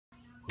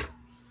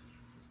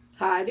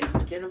Hi, this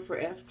is Jennifer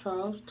F.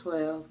 Charles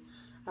 12.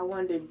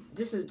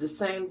 This is the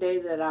same day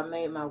that I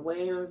made my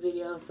weigh-in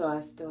video, so I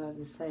still have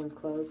the same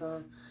clothes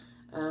on.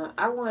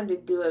 I wanted to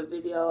do a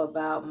video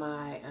about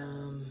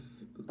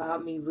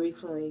about me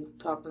recently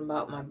talking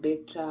about my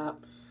big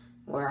chop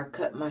where I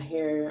cut my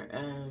hair.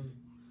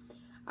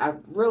 I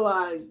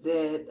realized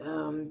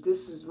that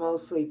this is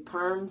mostly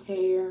permed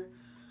hair.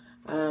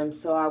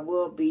 So I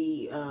will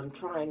be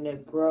trying to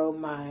grow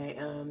my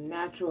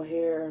natural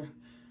hair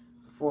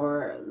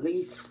for at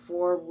least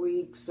 4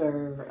 weeks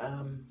or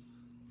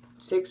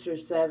 6 or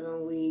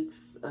 7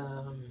 weeks,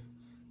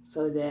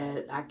 so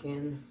that I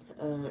can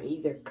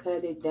either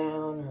cut it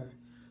down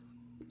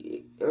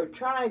or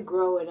try and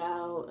grow it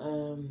out,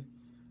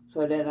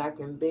 so that I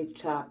can big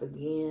chop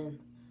again,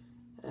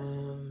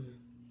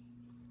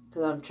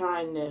 because I'm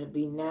trying to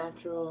be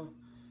natural.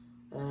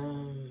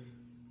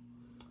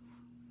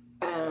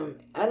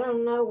 I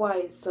don't know why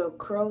it's so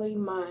curly,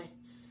 my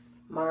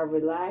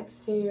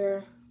relaxed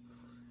hair.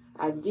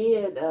 I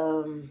did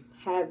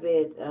have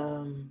it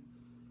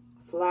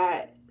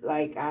flat,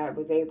 like I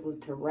was able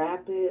to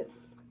wrap it,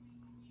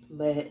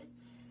 but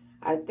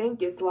I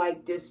think it's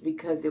like this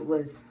because it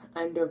was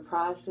under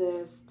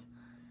processed,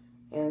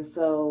 and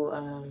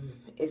so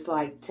it's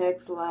like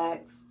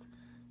Texlaxed,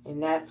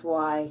 and that's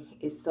why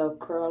it's so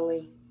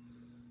curly.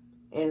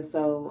 And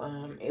so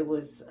it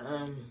was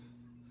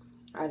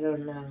I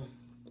don't know,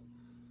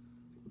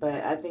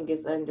 but I think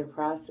it's under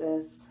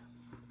processed.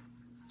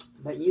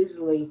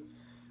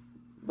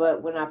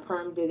 But when I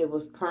permed it, it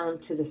was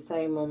permed to the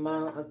same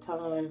amount of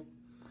time.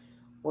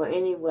 Well,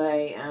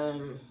 anyway,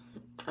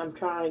 I'm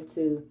trying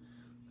to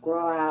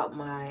grow out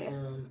my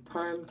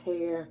permed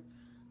hair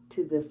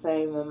to the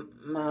same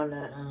amount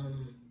of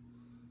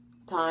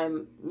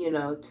time,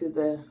 to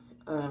the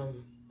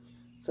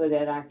so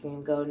that I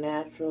can go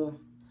natural.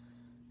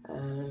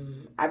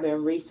 I've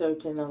been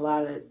researching a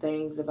lot of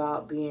things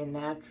about being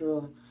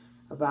natural,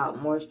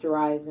 about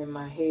moisturizing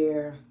my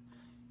hair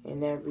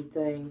and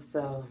everything.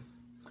 So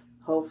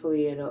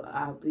hopefully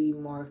I'll be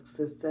more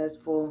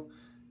successful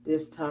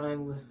this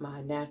time with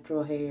my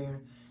natural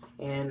hair,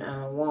 and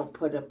won't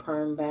put a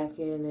perm back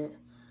in it,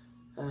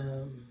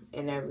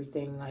 and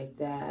everything like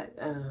that.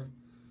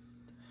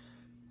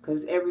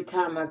 Because every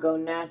time I go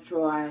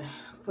natural, I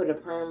put a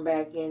perm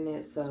back in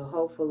it. So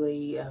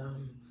hopefully,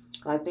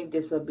 I think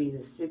this will be the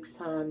 6th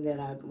time that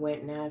I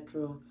went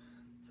natural.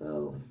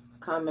 So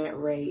comment,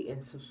 rate,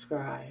 and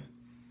subscribe.